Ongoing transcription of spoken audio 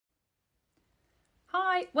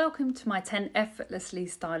Hi, welcome to my 10 effortlessly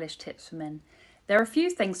stylish tips for men. There are a few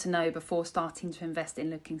things to know before starting to invest in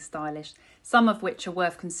looking stylish, some of which are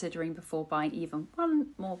worth considering before buying even one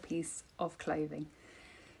more piece of clothing.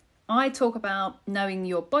 I talk about knowing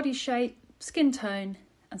your body shape, skin tone,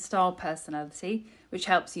 and style personality, which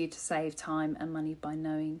helps you to save time and money by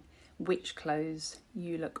knowing which clothes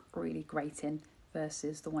you look really great in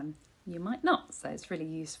versus the one you might not. So it's really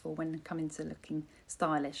useful when coming to looking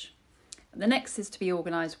stylish. The next is to be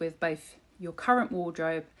organised with both your current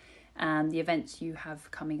wardrobe and the events you have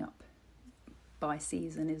coming up by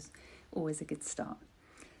season is always a good start.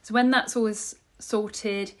 So when that's always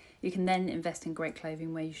sorted, you can then invest in great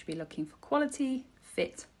clothing where you should be looking for quality,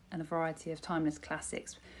 fit, and a variety of timeless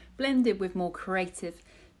classics, blended with more creative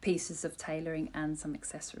pieces of tailoring and some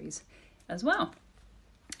accessories as well.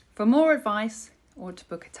 For more advice or to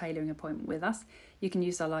book a tailoring appointment with us, you can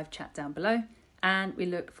use our live chat down below, and we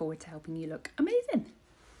look forward to helping you look amazing.